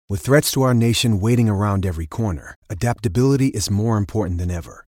With threats to our nation waiting around every corner, adaptability is more important than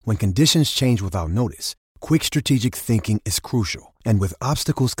ever. When conditions change without notice, quick strategic thinking is crucial. And with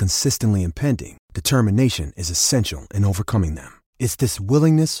obstacles consistently impending, determination is essential in overcoming them. It's this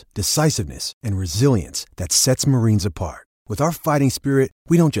willingness, decisiveness, and resilience that sets Marines apart. With our fighting spirit,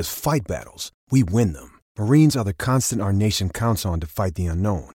 we don't just fight battles, we win them. Marines are the constant our nation counts on to fight the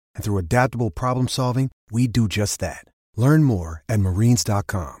unknown. And through adaptable problem solving, we do just that. Learn more at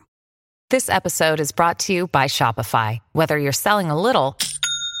marines.com. This episode is brought to you by Shopify. Whether you're selling a little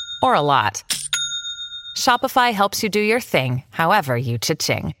or a lot, Shopify helps you do your thing, however you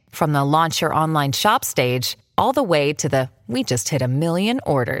cha-ching. From the launch your online shop stage, all the way to the we just hit 1 million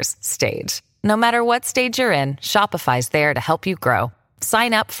orders stage. No matter what stage you're in, Shopify's there to help you grow.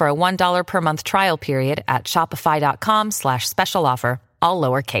 Sign up for a $1 per month trial period at shopify.com/special offer, all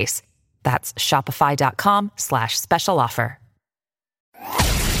lowercase. That's shopify.com/special offer.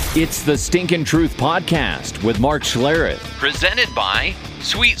 It's the Stinkin' Truth Podcast with Mark Schlereth, presented by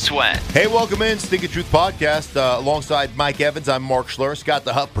Sweet Sweat. Hey, welcome in, Stinkin' Truth Podcast. Alongside Mike Evans, I'm Mark Schlereth. Scott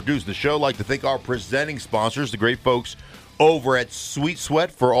the Huff produced the show. I'd like to thank our presenting sponsors, the great folks over at Sweet Sweat,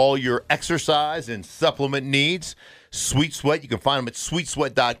 for all your exercise and supplement needs. Sweet Sweat, you can find them at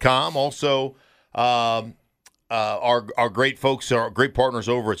sweetsweat.com. Also, our great folks, our great partners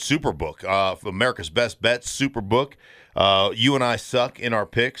over at Superbook, America's Best Bets, Superbook. You and I suck in our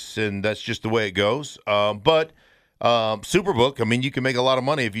picks, and that's just the way it goes. But Superbook, I mean, you can make a lot of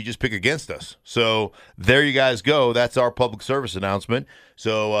money if you just pick against us. So there you guys go. That's our public service announcement.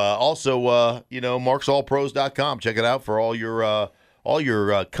 So also, marksallpros.com. Check it out for all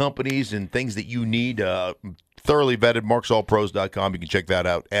your companies and things that you need. Thoroughly vetted, marksallpros.com. You can check that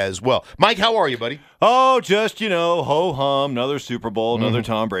out as well. Mike, how are you, buddy? Oh, just, ho-hum, another Super Bowl, another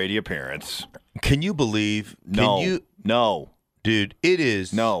Tom Brady appearance. Can you believe? No. Dude, it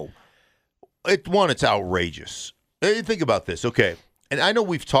is. No. It's outrageous. Think about this, okay? And I know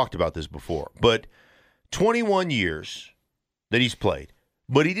we've talked about this before, but 21 years that he's played,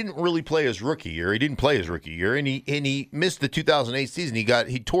 but he didn't really play his rookie year. He didn't play his rookie year, and he missed the 2008 season. He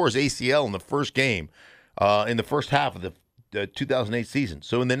tore his ACL in the first game, in the first half of the 2008 season.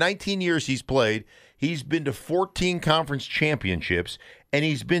 So in the 19 years he's played, he's been to 14 conference championships, and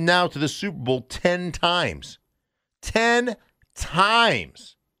he's been now to the Super Bowl 10 times. 10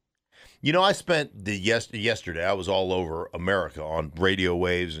 times. I spent yesterday, I was all over America on radio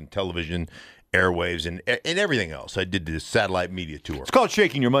waves and television airwaves and everything else. I did the satellite media tour. It's called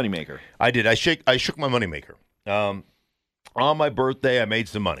shaking your moneymaker. I did. I shook my moneymaker. On my birthday, I made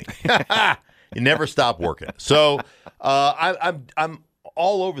some money. You never stop working. So I'm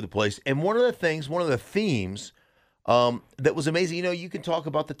all over the place. And one of the themes that was amazing, you can talk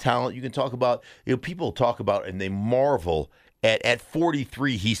about the talent. You can talk about, people talk about and they marvel at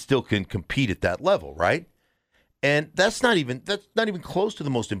 43, he still can compete at that level, right? And that's not even close to the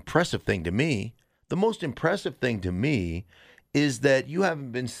most impressive thing to me. The most impressive thing to me is that you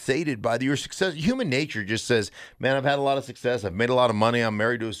haven't been sated by your success. Human nature just says, man, I've had a lot of success. I've made a lot of money. I'm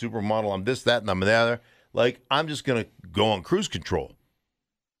married to a supermodel. I'm this, that, and I'm the other. Like, I'm just going to go on cruise control.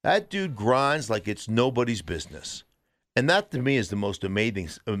 That dude grinds like it's nobody's business. And that, to me, is the most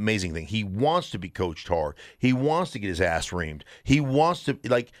amazing thing. He wants to be coached hard. He wants to get his ass reamed. He wants to,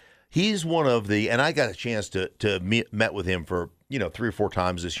 he's one of the, and I got a chance to met with him for, 3 or 4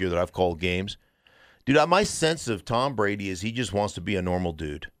 times this year that I've called games. Dude, my sense of Tom Brady is he just wants to be a normal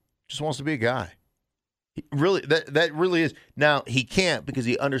dude. Just wants to be a guy. Really, that really is. Now, he can't because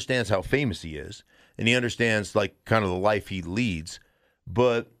he understands how famous he is, and he understands, kind of the life he leads.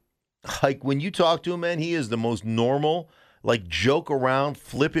 But, when you talk to him, man, he is the most normal, joke around,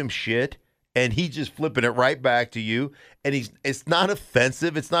 flip him shit, and he's just flipping it right back to you. And it's not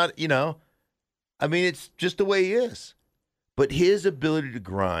offensive. It's not, it's just the way he is. But his ability to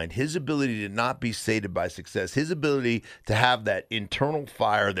grind, his ability to not be sated by success, his ability to have that internal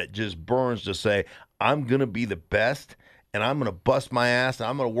fire that just burns to say, I'm going to be the best, and I'm going to bust my ass, and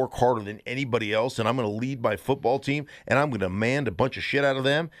I'm going to work harder than anybody else, and I'm going to lead my football team, and I'm going to demand a bunch of shit out of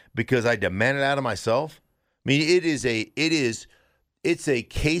them because I demand it out of myself. I mean, it's a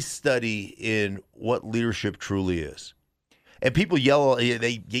case study in what leadership truly is. And people yell,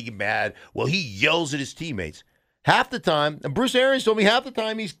 they get mad. Well, he yells at his teammates. Half the time, and Bruce Arians told me half the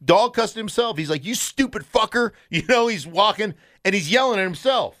time he's dog cussing himself. He's like, you stupid fucker. He's walking and he's yelling at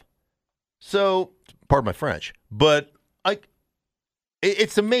himself. So, pardon my French, but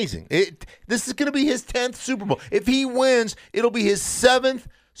it's amazing. This is going to be his 10th Super Bowl. If he wins, it'll be his 7th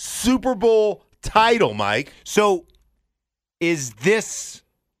Super Bowl title, Mike. So, is this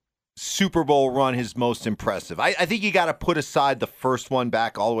Super Bowl run his most impressive? I think you got to put aside the first one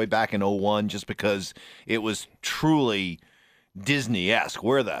all the way back in 2001, just because it was truly Disney-esque.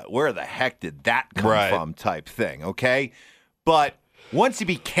 Where the heck did that come from type thing, okay? But once he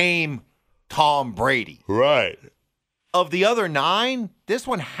became Tom Brady. Right. Of the other 9, this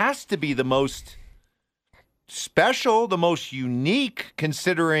one has to be the most special, the most unique,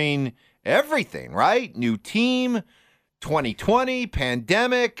 considering everything, right? New team, 2020,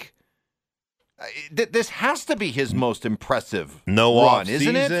 pandemic. This has to be his most impressive run,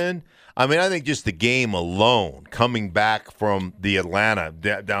 isn't it? I mean, I think just the game alone, coming back from the Atlanta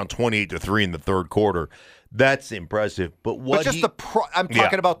down 28-3 in the third quarter, that's impressive. But I'm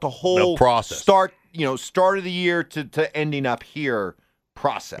talking about the whole process. Start of the year to ending up here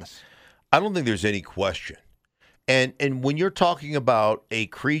process. I don't think there's any question. And when you're talking about a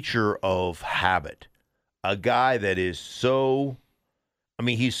creature of habit, a guy that is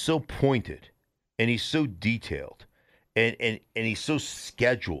he's so pointed and he's so detailed and he's so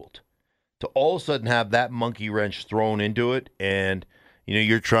scheduled, to all of a sudden have that monkey wrench thrown into it, and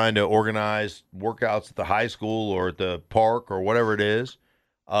you're trying to organize workouts at the high school or at the park or whatever it is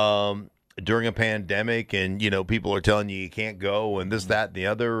during a pandemic, and people are telling you can't go and this, that, and the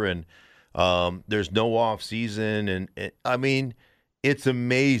other, and there's no off season, and I mean, it's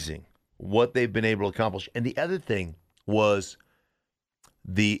amazing what they've been able to accomplish. And the other thing was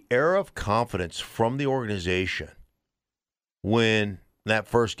the air of confidence from the organization when that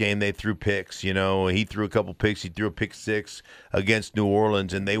first game they threw picks. He threw a couple picks. He threw a pick 6 against New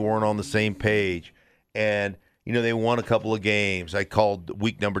Orleans, and they weren't on the same page. And they won a couple of games. I called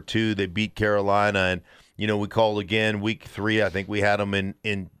week number 2. They beat Carolina, and we called again week 3. I think we had them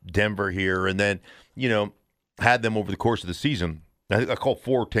in Denver here, and then had them over the course of the season. I think I called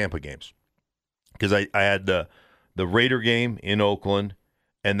 4 Tampa games because I had the Raider game in Oakland,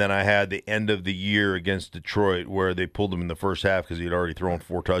 and then I had the end of the year against Detroit where they pulled him in the first half because he had already thrown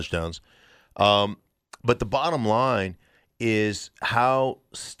 4 touchdowns. But the bottom line is how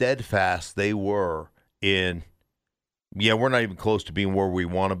steadfast they were in, we're not even close to being where we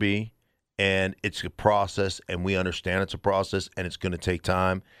want to be, and it's a process, and we understand it's a process, and it's going to take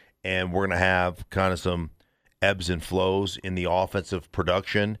time, and we're going to have kind of some ebbs and flows in the offensive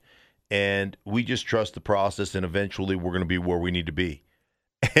production, and we just trust the process, and eventually we're going to be where we need to be.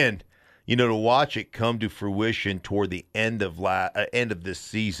 And, to watch it come to fruition toward the end of this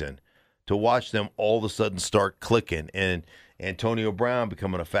season, to watch them all of a sudden start clicking, and Antonio Brown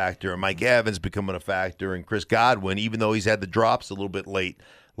becoming a factor, and Mike Evans becoming a factor, and Chris Godwin, even though he's had the drops a little bit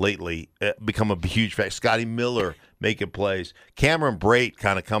lately, become a huge factor. Scotty Miller making plays. Cameron Brate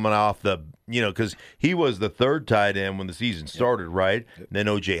kind of coming off the, because he was the third tight end when the season started, right? Yep. Then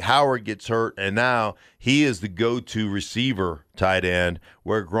O.J. Howard gets hurt, and now he is the go-to receiver tight end,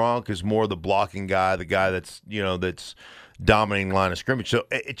 where Gronk is more the blocking guy, the guy that's, that's dominating line of scrimmage. So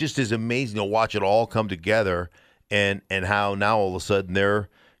it just is amazing to watch it all come together, and how now all of a sudden they're,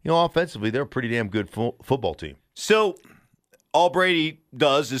 offensively, they're a pretty damn good football team. So all Brady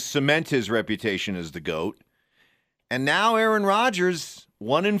does is cement his reputation as the GOAT. And now Aaron Rodgers,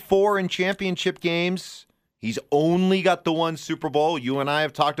 1-4 in championship games. He's only got the 1 Super Bowl. You and I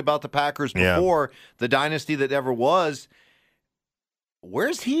have talked about the Packers before, the dynasty that ever was.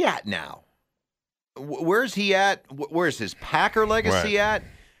 Where's he at now? Where's he at? Where's his Packer legacy at?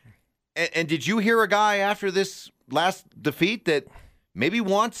 And did you hear a guy after this last defeat that maybe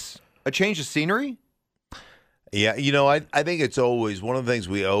wants a change of scenery? Yeah, I think it's always one of the things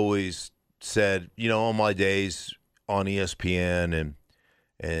we always said, on my days on ESPN,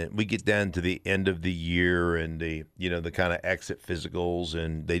 and we get down to the end of the year and the kind of exit physicals,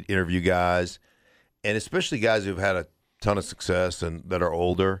 and they interview guys, and especially guys who've had a ton of success and that are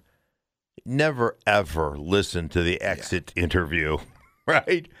older. Never ever listen to the exit interview,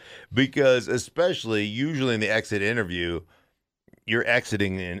 right? Because usually in the exit interview, you're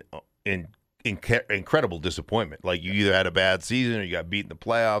exiting in incredible disappointment. Like you either had a bad season or you got beat in the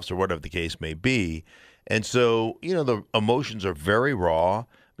playoffs or whatever the case may be. And so, the emotions are very raw. I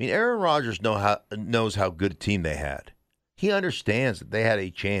mean, Aaron Rodgers knows how good a team they had. He understands that they had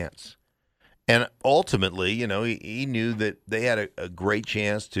a chance. And ultimately, he knew that they had a great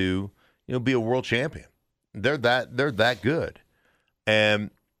chance to, be a world champion. They're that good.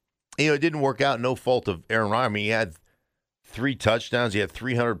 And, it didn't work out, no fault of Aaron Rodgers. I mean, he had 3 touchdowns. He had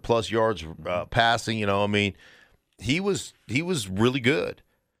 300-plus yards passing. I mean, he was really good.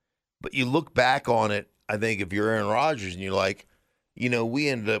 But you look back on it, I think if you're Aaron Rodgers and you're like, we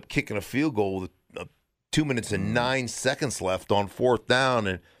ended up kicking a field goal with 2 minutes and 9 seconds left on 4th down,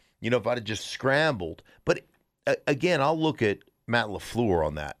 and if I'd have just scrambled. But again, I'll look at Matt LaFleur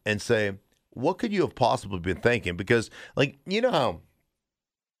on that and say, what could you have possibly been thinking? Because, like, you know how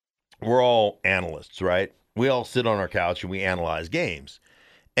we're all analysts, right? We all sit on our couch and we analyze games.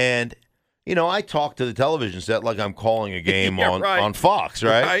 And, you know, I talk to the television set like I'm calling a game on Fox,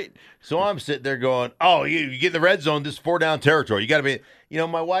 right? Right. So I'm sitting there going, oh, you get in the red zone, this is 4-down territory. You got to be, you know,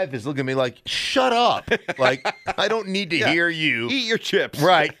 my wife is looking at me like, shut up. Like, I don't need to hear you. Eat your chips.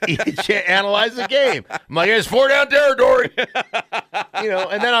 Right. Analyze the game. I'm like, it's 4-down territory. You know,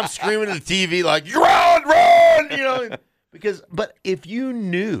 and then I'm screaming at the TV like, run, you know. But if you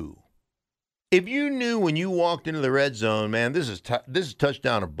knew when you walked into the red zone, man, this is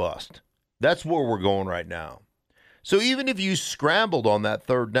touchdown or bust. That's where we're going right now. So even if you scrambled on that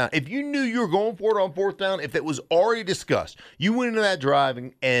third down, if you knew you were going for it on fourth down, if it was already discussed, you went into that drive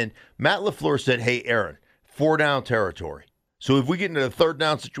and Matt LaFleur said, hey, Aaron, 4-down territory. So if we get into the third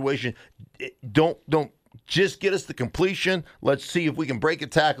down situation, don't just get us the completion. Let's see if we can break a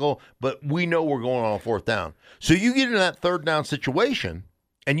tackle, but we know we're going on fourth down. So you get into that third down situation,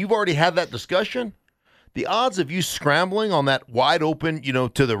 and you've already had that discussion, the odds of you scrambling on that wide open, you know,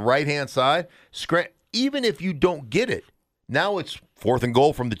 to the right-hand side, even if you don't get it, now it's 4th and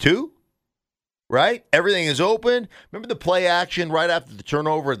goal from the 2, right? Everything is open. Remember the play action right after the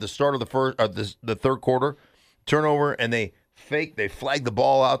turnover at the start of the third quarter? Turnover, and they flag the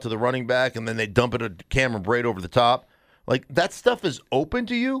ball out to the running back, and then they dump it to Cameron Braid over the top. Like, that stuff is open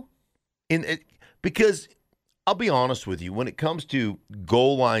to you? Because I'll be honest with you, when it comes to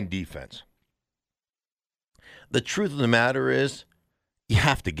goal line defense, the truth of the matter is you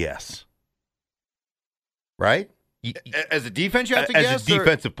have to guess. Right? As a defense, you have to guess? As a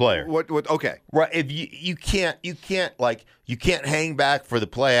defensive player. What? Okay. Right. If you can't hang back for the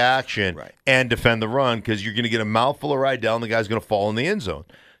play action and defend the run because you're going to get a mouthful of ride down, the guy's going to fall in the end zone.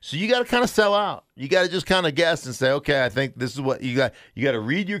 So you got to kind of sell out. You got to just kind of guess and say, okay, I think this is what you got. You got to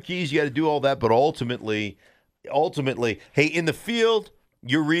read your keys. You got to do all that. But ultimately, hey, in the field,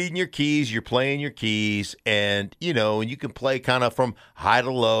 you're reading your keys, you're playing your keys, and, you know, and you can play kind of from high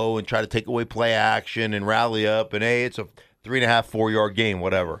to low and try to take away play action and rally up, and, hey, it's a 3.5, 4-yard game,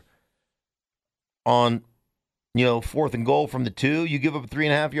 whatever. On, you know, 4th and goal from the 2, you give up a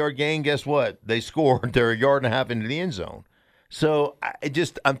 3.5-yard gain, guess what? They scored. They're 1.5 yards into the end zone. So,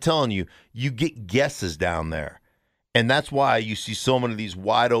 I'm telling you, you get guesses down there. And that's why you see so many of these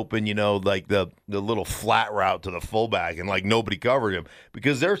wide open, you know, like the little flat route to the fullback, and like nobody covered him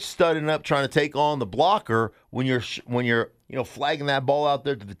because they're studding up trying to take on the blocker when you're you know, flagging that ball out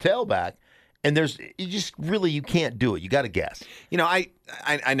there to the tailback. And you can't do it. You got to guess. You know,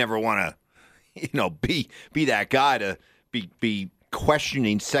 I never want to, you know, be that guy to be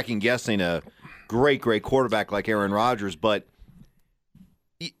questioning, second guessing a great quarterback like Aaron Rodgers, but.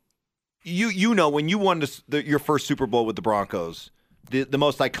 You know, when you won your first Super Bowl with the Broncos, the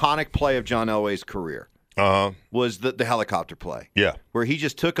most iconic play of John Elway's career was the helicopter play. Yeah. Where he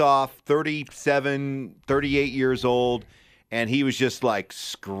just took off, 37, 38 years old, and he was just like,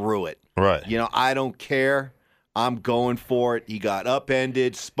 screw it. Right. You know, I don't care. I'm going for it. He got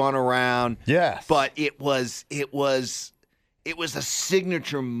upended, spun around. Yes. But it was a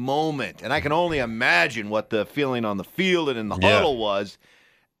signature moment, and I can only imagine what the feeling on the field and in the huddle was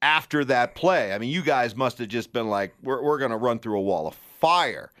after that play. I mean, you guys must have just been like, we're going to run through a wall of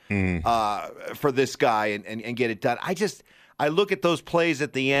fire for this guy and get it done. I look at those plays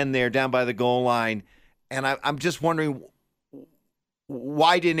at the end there down by the goal line, and I'm just wondering,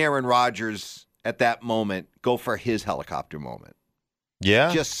 why didn't Aaron Rodgers at that moment go for his helicopter moment?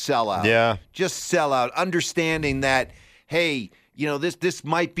 Yeah. Just sell out. Yeah. Just sell out, understanding that, hey, you know, this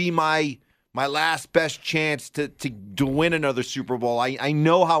might be my last best chance to win another Super Bowl. I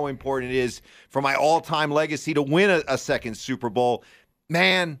know how important it is for my all-time legacy to win a second Super Bowl.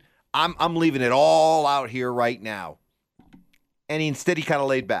 Man, I'm leaving it all out here right now. And instead he kind of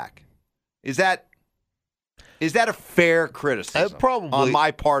laid back. Is that a fair criticism on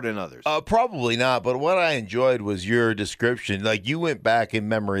my part and others? Probably not, but what I enjoyed was your description. Like, you went back in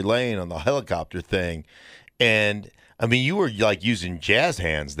memory lane on the helicopter thing, and I mean, you were like using jazz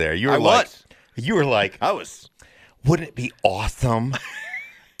hands there. You were like, I was. Wouldn't it be awesome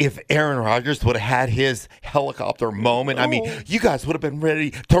if Aaron Rodgers would have had his helicopter moment? I mean, you guys would have been ready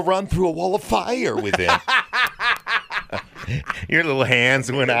to run through a wall of fire with him. Your little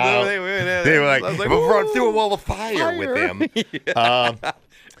hands went out. They were like, we'll run through a wall of fire with him.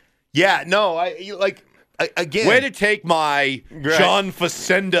 Again. Way to take my John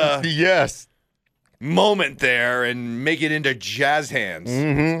Facenda yes. moment there and make it into jazz hands.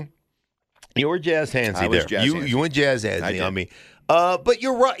 Mm-hmm. You were jazz handsy there. You went jazz handsy on me. But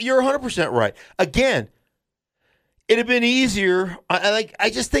you're right. You're 100% right. Again, It'd have been easier. I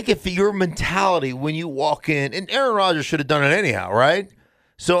just think if your mentality when you walk in, and Aaron Rodgers should have done it anyhow, right?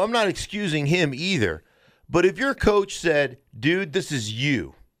 So I'm not excusing him either. But if your coach said, dude, this is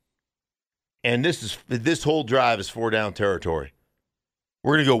you, and this whole drive is 4-down territory,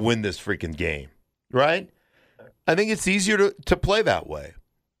 we're going to go win this freaking game, right? I think it's easier to play that way.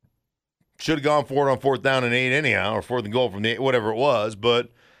 Should have gone for it on 4th down and 8 anyhow, or 4th and goal from the 8, whatever it was. But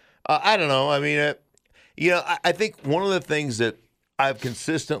I don't know. I mean, I think one of the things that I've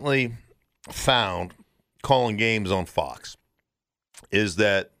consistently found calling games on Fox is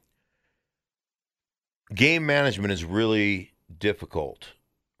that game management is really difficult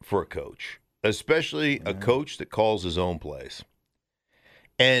for a coach, especially a coach that calls his own plays.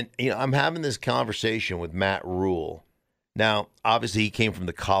 And I'm having this conversation with Matt Rule. Now, obviously, he came from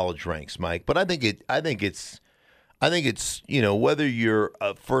the college ranks, Mike, but I think it's whether you're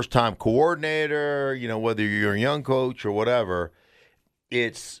a first-time coordinator, whether you're a young coach or whatever,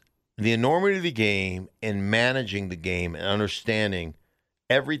 it's the enormity of the game and managing the game and understanding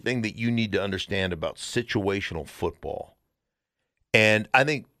everything that you need to understand about situational football. And I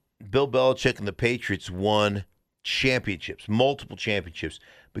think Bill Belichick and the Patriots won championships, multiple championships,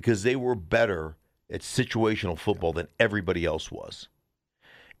 because they were better at situational football than everybody else was.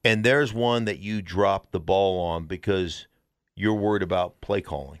 And there's one that you dropped the ball on because you're worried about play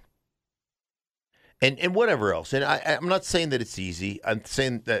calling. And whatever else. And I'm not saying that it's easy. I'm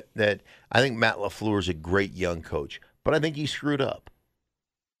saying that I think Matt LaFleur is a great young coach, but I think he screwed up.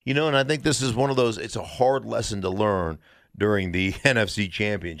 And I think this is one of those, it's a hard lesson to learn during the NFC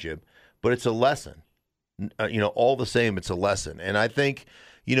Championship, but it's a lesson. All the same, it's a lesson. And I think,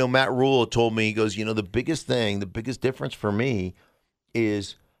 Matt Rule told me, he goes, the biggest difference for me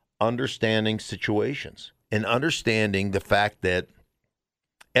is understanding situations and understanding the fact that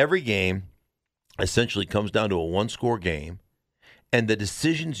every game essentially comes down to a one-score game, and the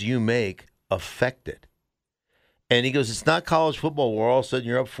decisions you make affect it. And he goes, it's not college football where all of a sudden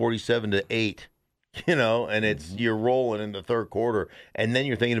you're up 47-8, and it's you're rolling in the third quarter, and then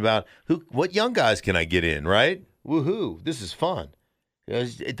you're thinking about what young guys can I get in, right? Woohoo! This is fun.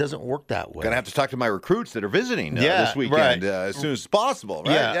 It doesn't work that way. Gonna have to talk to my recruits that are visiting this weekend as soon as possible,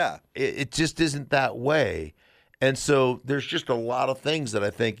 right? Yeah. It just isn't that way, and so there's just a lot of things that I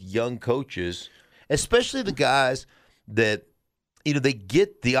think young coaches, especially the guys that they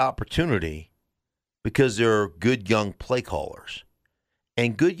get the opportunity because they're good young play callers.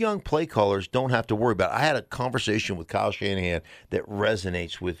 And good young play callers don't have to worry about it. I had a conversation with Kyle Shanahan that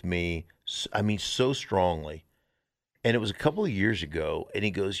resonates with me, so strongly. And it was a couple of years ago, and he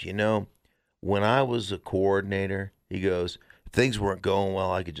goes, when I was a coordinator, he goes, if things weren't going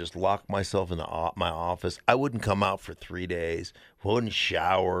well, I could just lock myself in my office. I wouldn't come out for 3 days, wouldn't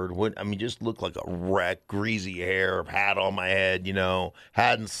shower, just look like a wreck, greasy hair, hat on my head,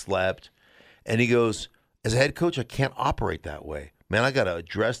 hadn't slept. And he goes, as a head coach, I can't operate that way. Man, I got to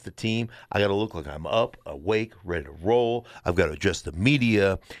address the team. I got to look like I'm up, awake, ready to roll. I've got to address the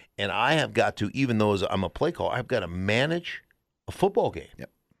media. And I have got to, even though I'm a play caller, I've got to manage a football game. Yep.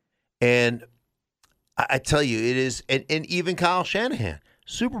 And I tell you, it is, and even Kyle Shanahan,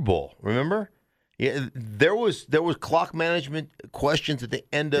 Super Bowl, remember? Yeah, there was clock management questions at the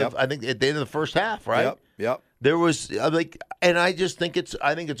end of, I think, at the end of the first half, right? Yep. There was and I just think it's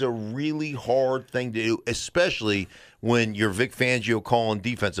a really hard thing to do, especially when you're Vic Fangio calling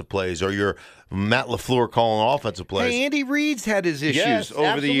defensive plays or you're Matt LaFleur calling offensive plays. Hey, Andy Reid's had his issues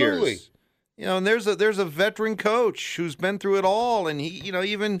over the years. And there's a veteran coach who's been through it all, and he,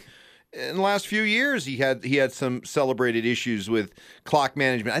 even in the last few years he had some celebrated issues with clock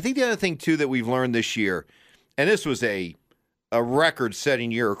management. I think the other thing too that we've learned this year, and this was a record-setting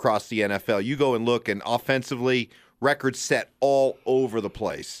year across the NFL. You go and look, and offensively, records set all over the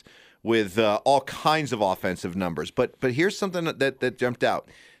place with all kinds of offensive numbers. But here's something that jumped out.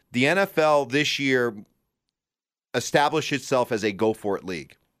 The NFL this year established itself as a go-for-it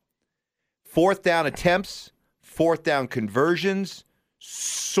league. 4th down attempts, 4th down conversions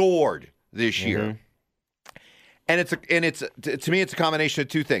soared this year. And it's to me, it's a combination of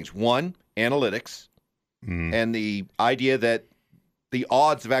two things. One, analytics. And the idea that the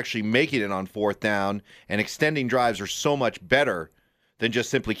odds of actually making it on 4th down and extending drives are so much better than just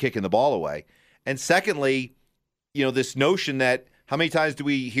simply kicking the ball away. And secondly, this notion that how many times do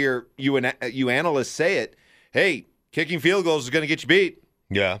we hear you analysts say it? Hey, kicking field goals is going to get you beat.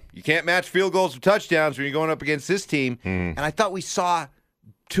 Yeah. You can't match field goals with touchdowns when you're going up against this team. And I thought we saw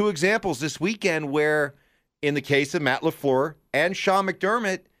two examples this weekend where, in the case of Matt LaFleur and Sean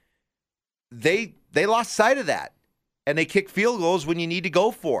McDermott, they lost sight of that, and they kick field goals when you need to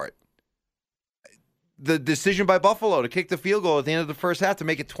go for it. the decision by Buffalo to kick the field goal at the end of the first half to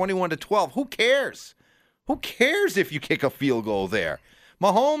make it 21-12. Who cares? Who cares if you kick a field goal there?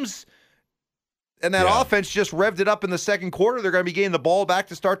 Mahomes and that offense just revved it up in the second quarter. They're going to be getting the ball back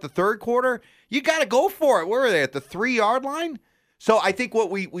to start the third quarter. You got to go for it. Where are they, at the 3-yard line? So I think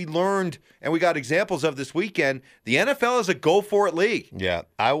what we learned, and we got examples of this weekend, the NFL is a go-for-it league. Yeah.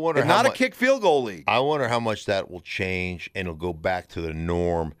 I wonder not a kick field goal league. I wonder how much that will change, and it'll go back to the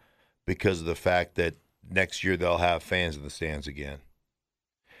norm because of the fact that next year they'll have fans in the stands again.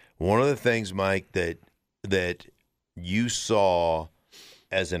 One of the things, Mike, that you saw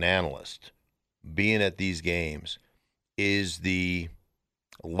as an analyst being at these games is the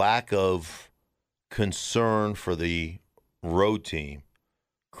lack of concern for the road team,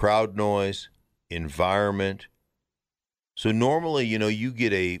 crowd noise, environment. So normally, you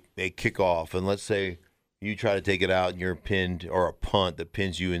get a kickoff, and let's say you try to take it out and you're pinned, or a punt that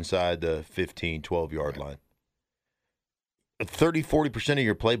pins you inside the 15, 12-yard line. 30-40% of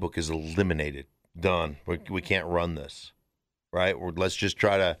your playbook is eliminated. Done. We can't run this, right? Let's just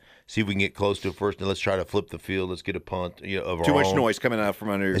try to see if we can get close to it first, and let's try to flip the field. Let's get a punt of our Too much own. noise coming out from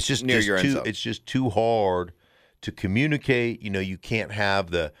under near your end zone. It's just too hard to communicate. You can't have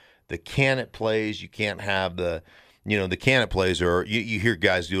the can it plays. You can't have the can it plays, or you hear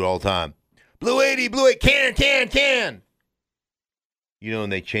guys do it all the time. Blue 80, can.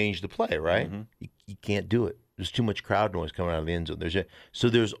 And they change the play, right? Mm-hmm. You can't do it. There's too much crowd noise coming out of the end zone. So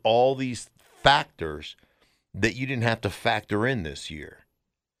there's all these factors that you didn't have to factor in this year.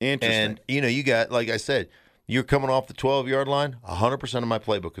 Interesting. And, you got, like I said, you're coming off the 12-yard line, 100% of my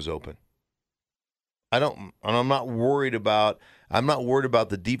playbook is open. I'm not worried about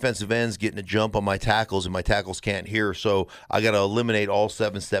the defensive ends getting a jump on my tackles, and my tackles can't hear, so I got to eliminate all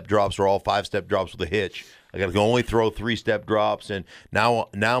 7-step drops or all 5-step drops with a hitch. I got to only throw 3-step drops, and now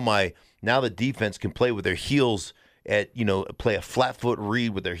the defense can play with their heels at, play a flat foot read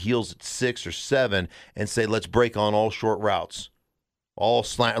with their heels at 6 or 7 and say, let's break on all short routes. All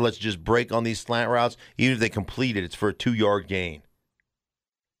slant, let's just break on these slant routes. Even if they complete it, it's for a 2-yard gain.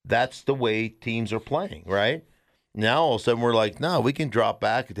 That's the way teams are playing, right? Now all of a sudden we're like, no, we can drop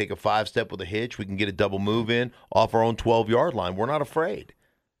back and take a 5-step with a hitch. We can get a double move in off our own 12-yard line. We're not afraid.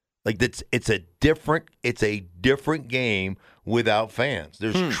 Like it's a different game without fans.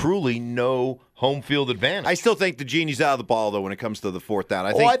 There's truly no home field advantage. I still think the genie's out of the ball though when it comes to the fourth down.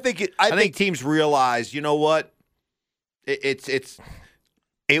 I think teams realize, you know what? It's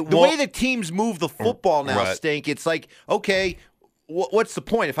the way that teams move the football now, right. Stink. It's like, okay, what's the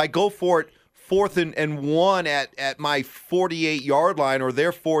point? If I go for it 4th and 1 at my 48-yard line or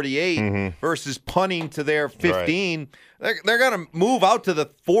their 48 versus punting to their 15, right. They're going to move out to the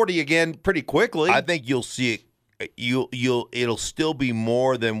 40 again pretty quickly. I think you'll see it. It'll still be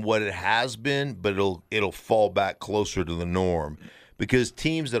more than what it has been, but it'll fall back closer to the norm because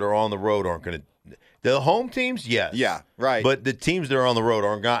teams that are on the road aren't going to. The home teams, yes. Yeah, right. But the teams that are on the road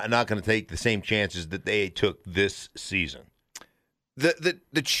are not going to take the same chances that they took this season.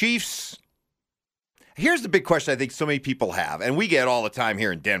 The Chiefs, here's the big question I think so many people have, and we get all the time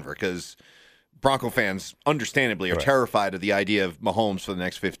here in Denver because Bronco fans understandably are terrified of the idea of Mahomes for the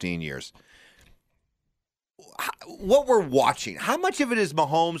next 15 years. What we're watching, how much of it is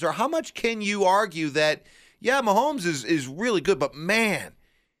Mahomes, or how much can you argue that, yeah, Mahomes is really good, but man,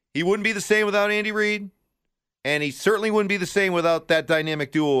 he wouldn't be the same without Andy Reid, and he certainly wouldn't be the same without that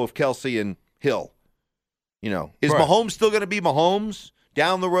dynamic duo of Kelsey and Hill. Is right. Mahomes still going to be Mahomes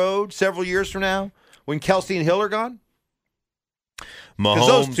down the road several years from now when Kelsey and Hill are gone?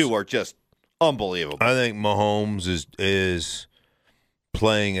 Because those two are just unbelievable. I think Mahomes is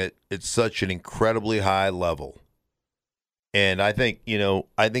playing at such an incredibly high level. And I think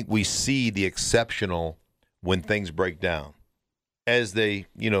we see the exceptional when things break down, as they,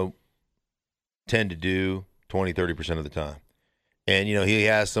 tend to do 20, 30% of the time. And, he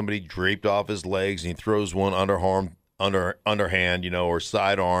has somebody draped off his legs, and he throws one underhand, or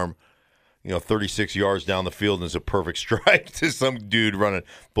sidearm, 36 yards down the field, and it's a perfect strike to some dude running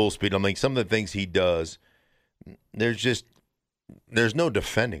full speed. I'm like, some of the things he does, there's no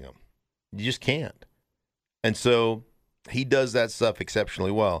defending him. You just can't. And so he does that stuff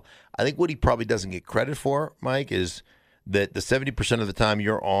exceptionally well. I think what he probably doesn't get credit for, Mike, is that the 70% of the time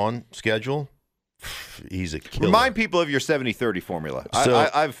you're on schedule, he's a killer. Remind people of your 70-30 formula. So,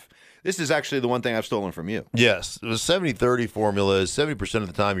 This is actually the one thing I've stolen from you. Yes. The 70-30 formula is 70% of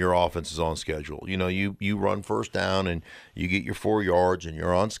the time your offense is on schedule. You run first down and you get your 4 yards and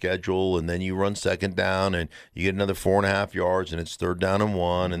you're on schedule, and then you run second down and you get another 4.5 yards and it's third down and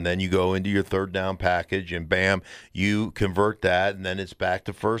 1, and then you go into your third down package and bam, you convert that, and then it's back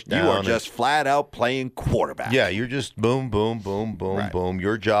to first down. You are just flat out playing quarterback. Yeah, you're just boom, boom, boom, boom, right. boom.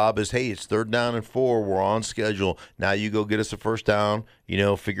 Your job is, hey, it's third down and 4. We're on schedule. Now you go get us a first down.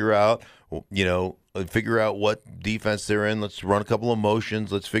 Figure out what defense they're in. Let's run a couple of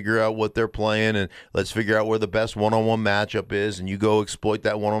motions. Let's figure out what they're playing, and let's figure out where the best one-on-one matchup is. And you go exploit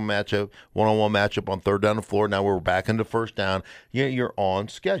that one-on-one matchup on third down and 4. Now we're back into first down. You're on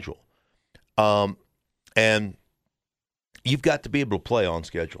schedule, and you've got to be able to play on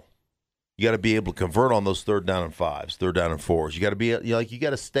schedule. You got to be able to convert on those third down and 5s, third down and 4s. You got to be you got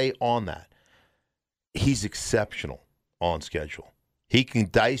to stay on that. He's exceptional on schedule. He can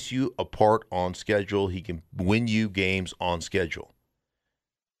dice you apart on schedule. He can win you games on schedule.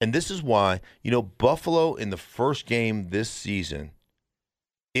 And this is why, Buffalo in the first game this season,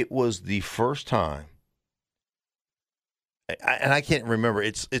 it was the first time, and I can't remember,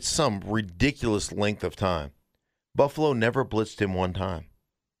 it's some ridiculous length of time. Buffalo never blitzed him one time.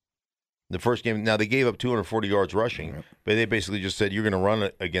 The first game, now they gave up 240 yards rushing, but they basically just said, you're going to run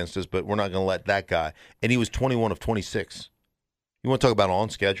it against us, but we're not going to let that guy. And he was 21 of 26. You want to talk about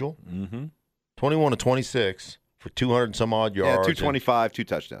on schedule? Mm-hmm. 21 of 26 for 200 and some odd yards. Yeah, 225, 2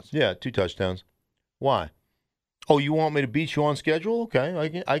 touchdowns. Yeah, 2 touchdowns. Why? Oh, you want me to beat you on schedule?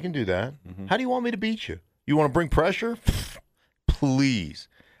 Okay, I can do that. Mm-hmm. How do you want me to beat you? You want to bring pressure? Please.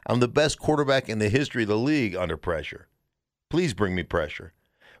 I'm the best quarterback in the history of the league under pressure. Please bring me pressure.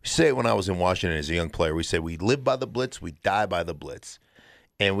 We say it when I was in Washington as a young player. We said we live by the blitz, we die by the blitz.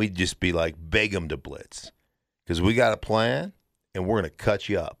 And we'd just be like, beg them to blitz. Because we got a plan, and we're going to cut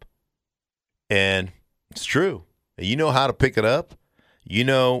you up. And it's true. You know how to pick it up. You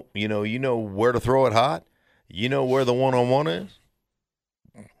know where to throw it hot. You know where the one-on-one is.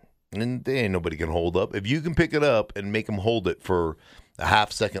 And there ain't nobody can hold up. If you can pick it up and make them hold it for a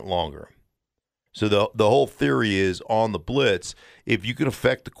half second longer. So the whole theory is on the blitz, if you can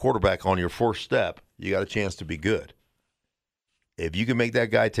affect the quarterback on your first step, you got a chance to be good. If you can make that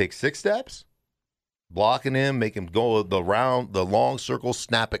guy take 6 steps, blocking him, make him go the long circle,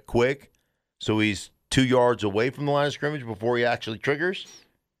 snap it quick, so he's 2 yards away from the line of scrimmage before he actually triggers,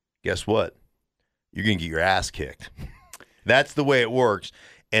 guess what? You're going to get your ass kicked. That's the way it works,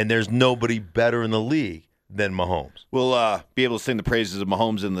 and there's nobody better in the league than Mahomes. We'll be able to sing the praises of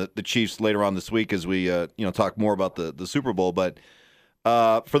Mahomes and the Chiefs later on this week as we talk more about the Super Bowl. But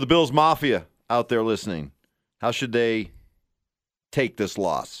for the Bills Mafia out there listening, how should they take this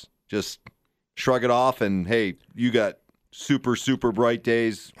loss? Just shrug it off and, hey, you got super, super bright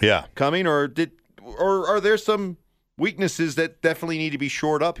days coming? Or are there some weaknesses that definitely need to be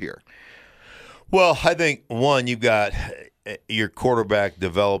shored up here? Well, I think, one, you've got your quarterback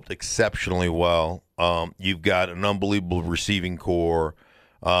developed exceptionally well. You've got an unbelievable receiving core.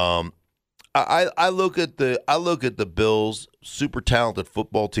 I look at the Bills, super talented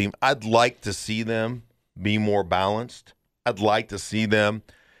football team. I'd like to see them be more balanced. I'd like to see them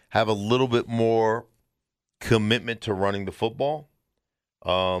have a little bit more commitment to running the football.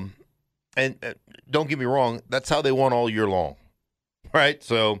 And don't get me wrong, that's how they won all year long, right?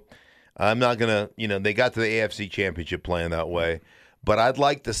 So I'm not going to, they got to the AFC Championship playing that way. But I'd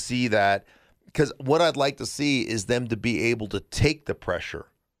like to see that, because what I'd like to see is them to be able to take the pressure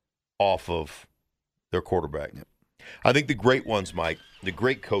off of their quarterback. I think the great ones, Mike, the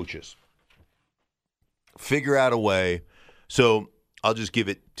great coaches, figure out a way. So I'll just give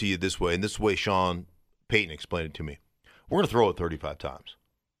it to you this way, and this way Sean Payton explained it to me. We're going to throw it 35 times.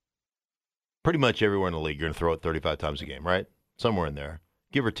 Pretty much everywhere in the league, you're going to throw it 35 times a game, right? Somewhere in there,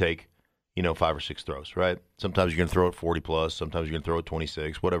 give or take, 5 or 6 throws, right? Sometimes you're going to throw it 40+, sometimes you're going to throw it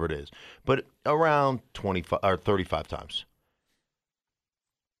 26, whatever it is. But around 25 or 35 times.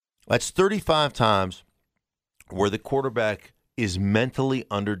 That's 35 times where the quarterback is mentally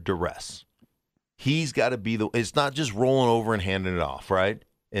under duress. He's got to be it's not just rolling over and handing it off, right?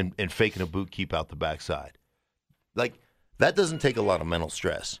 And faking a boot keep out the backside. Like, that doesn't take a lot of mental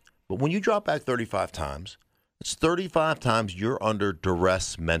stress. But when you drop back 35 times, it's 35 times you're under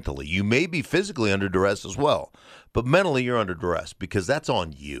duress mentally. You may be physically under duress as well, but mentally you're under duress because that's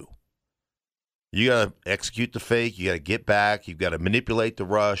on you. You got to execute the fake. You got to get back. You've got to manipulate the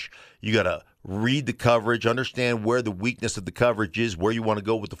rush. You got to read the coverage, understand where the weakness of the coverage is, where you want to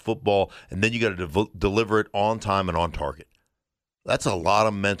go with the football, and then you got to deliver it on time and on target. That's a lot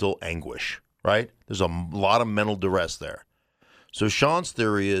of mental anguish, right? There's a lot of mental duress there. So Sean's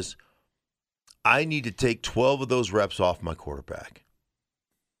theory is, I need to take 12 of those reps off my quarterback.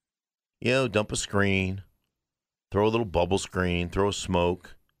 Dump a screen, throw a little bubble screen, throw a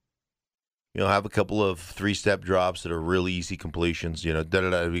smoke. Have a couple of 3-step drops that are really easy completions.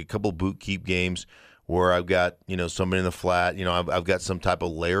 A couple of boot keep games where I've got somebody in the flat. I've got some type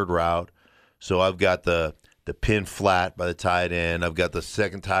of layered route. So I've got the pin flat by the tight end. I've got the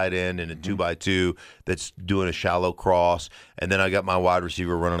second tight end in a 2x2 that's doing a shallow cross, and then I got my wide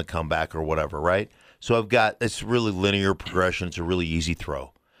receiver running a comeback or whatever. Right. So it's really linear progression. It's a really easy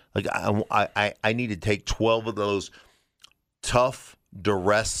throw. Like I need to take 12 of those tough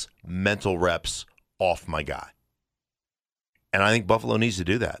duress mental reps off my guy. And I think Buffalo needs to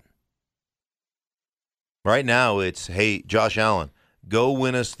do that. Right now it's, hey, Josh Allen, go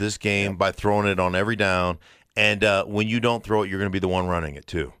win us this game by throwing it on every down. And when you don't throw it, you're going to be the one running it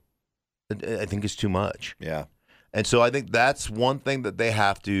too. I think it's too much. Yeah. And so I think that's one thing that they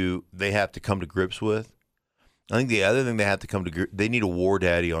have to come to grips with. I think the other thing they have to come to grips, they need a war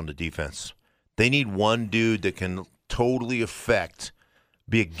daddy on the defense. They need one dude that can totally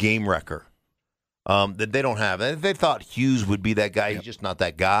be a game wrecker that they don't have. And they thought Hughes would be that guy. He's just not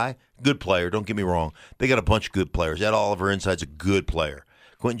that guy. Good player, don't get me wrong. They got a bunch of good players. Ed Oliver inside's a good player.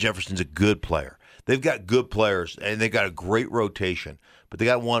 Quentin Jefferson's a good player. They've got good players, and they've got a great rotation. But they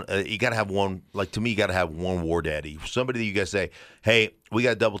got one. You got to have one. Like, to me, you got to have one war daddy. Somebody that you guys say, hey, we got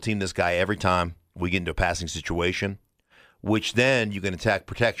to double team this guy every time we get into a passing situation, which then you can attack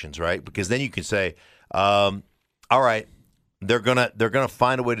protections, right? Because then you can say, all right, they're gonna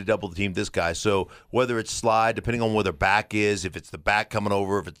find a way to double team this guy. So whether it's slide, depending on where their back is, if it's the back coming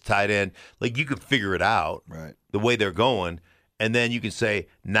over, if it's tight end, like you can figure it out, right? The way they're going, and then you can say,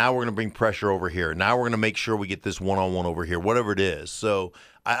 now we're gonna bring pressure over here. Now we're gonna make sure we get this one-on-one over here, whatever it is. So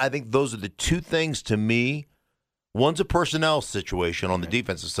I think those are the two things to me. One's a personnel situation on the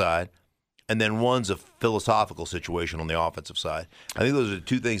defensive side, and then one's a philosophical situation on the offensive side. I think those are the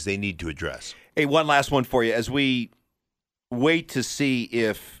two things they need to address. Hey, one last one for you. As we wait to see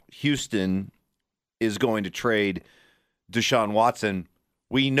if Houston is going to trade Deshaun Watson,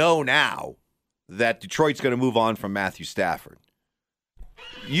 we know now that Detroit's going to move on from Matthew Stafford.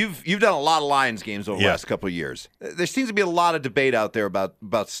 You've done a lot of Lions games over the last couple of years. There seems to be a lot of debate out there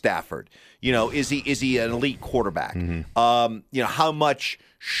about Stafford. Is he an elite quarterback? Mm-hmm. How much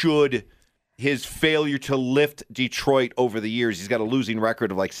should his failure to lift Detroit over the years? He's got a losing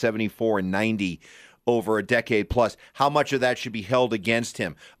record of like 74-90 over a decade plus. How much of that should be held against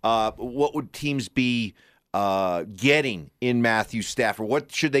him? What would teams be getting in Matthew Stafford?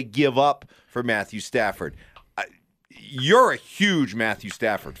 What should they give up for Matthew Stafford? You're a huge Matthew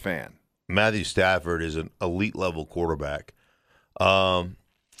Stafford fan. Matthew Stafford is an elite-level quarterback. And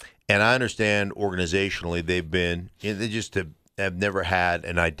I understand organizationally they just have never had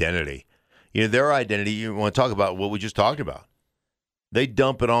an identity. Their identity, you want to talk about what we just talked about. They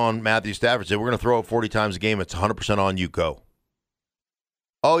dump it on Matthew Stafford, say, we're going to throw it 40 times a game. It's 100% on you, go.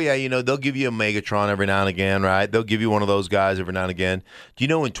 Oh, yeah, they'll give you a Megatron every now and again, right? They'll give you one of those guys every now and again. Do you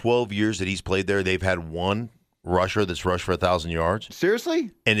know in 12 years that he's played there, they've had one rusher that's rushed for 1,000 yards?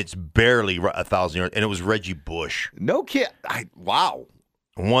 Seriously? And it's barely 1,000 yards, and it was Reggie Bush. No kid. Wow.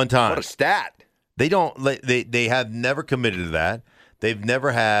 One time. What a stat. They have never committed to that. They've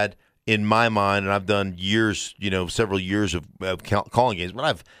never had, in my mind, and I've done years, several years of calling games,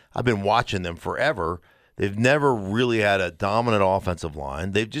 but I've been watching them forever. They've never really had a dominant offensive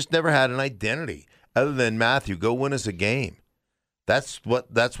line. They've just never had an identity other than Matthew, go win us a game. That's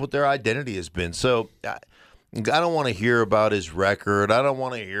what their identity has been. So I don't want to hear about his record. I don't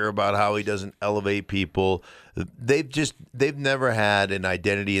want to hear about how he doesn't elevate people. They've never had an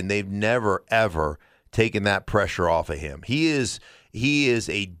identity, and they've never ever taken that pressure off of him. He is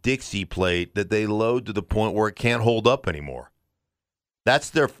a Dixie plate that they load to the point where it can't hold up anymore. That's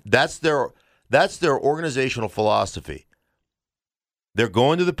their organizational philosophy. They're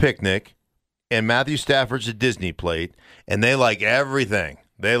going to the picnic, and Matthew Stafford's a Disney plate, and they like everything.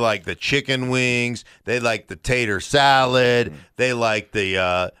 They like the chicken wings. They like the tater salad. They like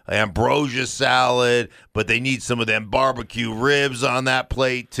the ambrosia salad, but they need some of them barbecue ribs on that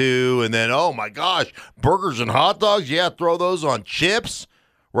plate too. And then, oh my gosh, burgers and hot dogs. Yeah, throw those on chips,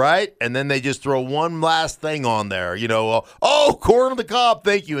 right? And then they just throw one last thing on there. Corn on the cob,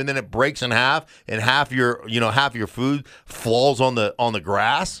 thank you. And then it breaks in half, and half your food falls on the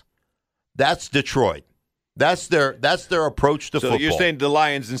grass. That's Detroit. That's their approach to football. So you're saying the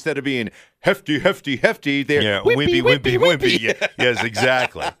Lions, instead of being hefty, they're wimpy. Yes,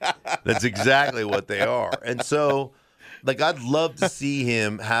 exactly. That's exactly what they are. And so, I'd love to see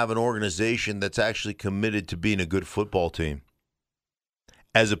him have an organization that's actually committed to being a good football team.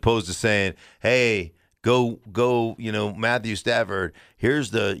 as opposed to saying, "Hey, go, Matthew Stafford.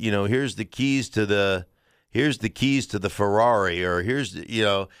 Here's the keys to the Ferrari, or here's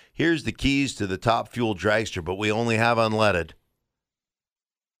the keys to the top fuel dragster, but we only have unleaded."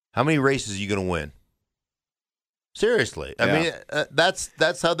 How many races are you going to win? Seriously, I mean, that's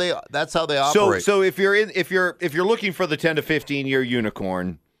how they operate. So if you're looking for the 10 to 15 year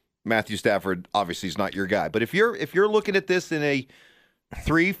unicorn, Matthew Stafford obviously is not your guy. But if you're looking at this in a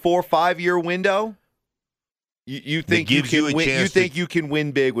 3, 4, 5 year window, you think you can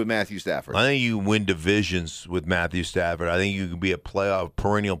win big with Matthew Stafford? I think you can win divisions with Matthew Stafford. I think you can be a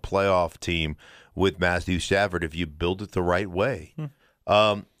perennial playoff team with Matthew Stafford if you build it the right way.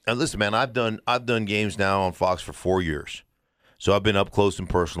 And listen, man, I've done games now on Fox for 4 years. So I've been up close and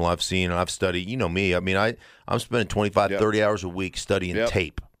personal. I've seen, I've studied. You know me. I mean, I'm spending 25, 30 hours a week studying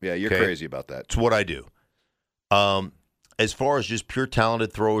tape. Yeah, you're crazy about that. It's what I do. As far as just pure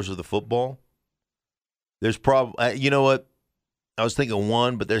talented throwers of the football, there's probably, you know what? I was thinking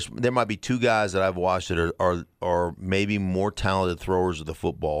one, but there might be two guys that I've watched that are maybe more talented throwers of the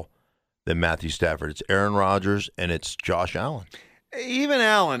football than Matthew Stafford. It's Aaron Rodgers and it's Josh Allen. Even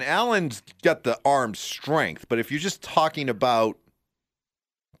Allen's got the arm strength, but if you're just talking about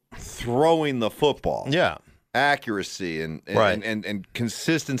throwing the football, accuracy and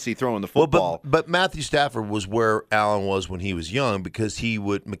consistency throwing the football. Well, but Matthew Stafford was where Allen was when he was young, because he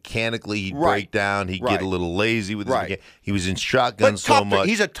would he'd break down, he'd get a little lazy with his he was in shotgun so much.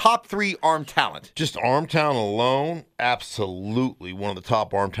 He's a top 3 arm talent. Just arm talent alone, absolutely one of the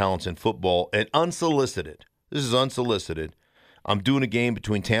top arm talents in football, and unsolicited. This is unsolicited. I'm doing a game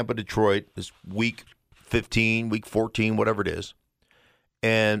between Tampa and Detroit this week 15, week 14, whatever it is.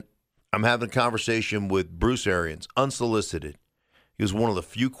 And I'm having a conversation with Bruce Arians, unsolicited. He was one of the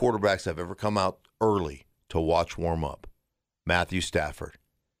few quarterbacks I've ever come out early to watch warm up. Matthew Stafford.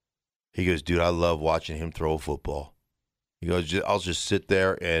 He goes, dude, I love watching him throw a football. He goes, I'll just sit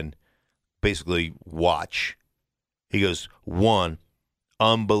there and basically watch. He goes, one,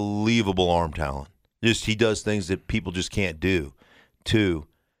 unbelievable arm talent. He does things that people just can't do. Two,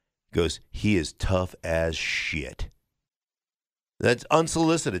 goes, he is tough as shit. That's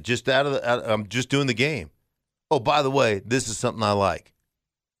unsolicited. I'm just doing the game. Oh, by the way, this is something I like.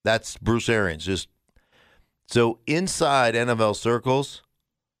 That's Bruce Arians. So inside NFL circles,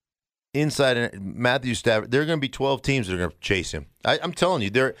 inside Matthew Stafford, there are going to be 12 teams that are going to chase him. I'm telling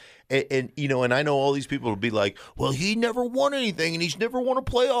you, and I know all these people will be like, well, he never won anything, and he's never won a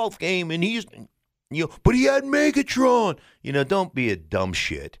playoff game, and but he had Megatron. Don't be a dumb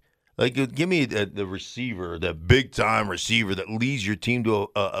shit. Like, give me the receiver, the big-time receiver that leads your team to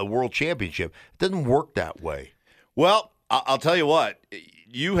a world championship. It doesn't work that way. Well, I'll tell you what.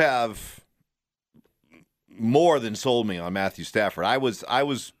 You have more than sold me on Matthew Stafford. I was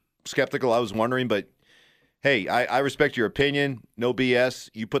skeptical. I was wondering, but, hey, I respect your opinion. No BS.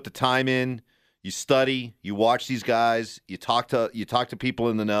 You put the time in. You study, you watch these guys, you talk to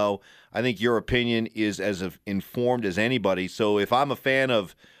people in the know. I think your opinion is as informed as anybody. So if I'm a fan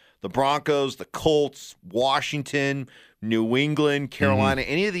of the Broncos, the Colts, Washington, New England, Carolina,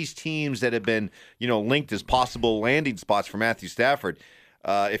 any of these teams that have been, linked as possible landing spots for Matthew Stafford,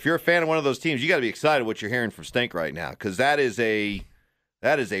 if you're a fan of one of those teams, you got to be excited what you're hearing from Stink right now, because that is a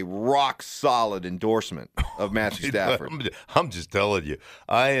rock solid endorsement of Matthew Stafford. I'm just telling you.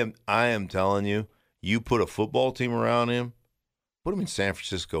 I am telling you. You put a football team around him. Put him in San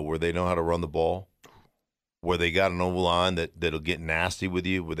Francisco, where they know how to run the ball, where they got an oval line that'll get nasty with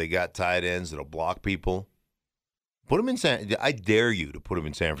you, where they got tight ends that'll block people. Put him in I dare you to put him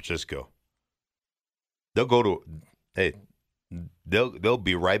in San Francisco. They'll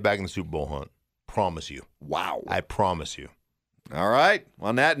be right back in the Super Bowl hunt. Promise you. Wow. I promise you. All right.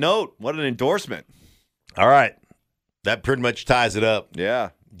 On that note, what an endorsement. All right. That pretty much ties it up. Yeah.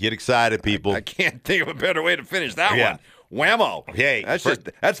 Get excited, people. I can't think of a better way to finish that one. Whammo. Hey.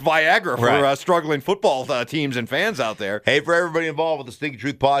 That's Viagra for struggling football teams and fans out there. Hey, for everybody involved with the Stinky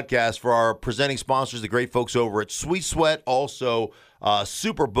Truth podcast, for our presenting sponsors, the great folks over at Sweet Sweat, also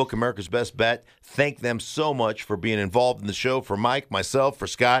Superbook, America's Best Bet. Thank them so much for being involved in the show. For Mike, myself, for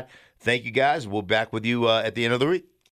Scott, thank you guys. We'll be back with you at the end of the week.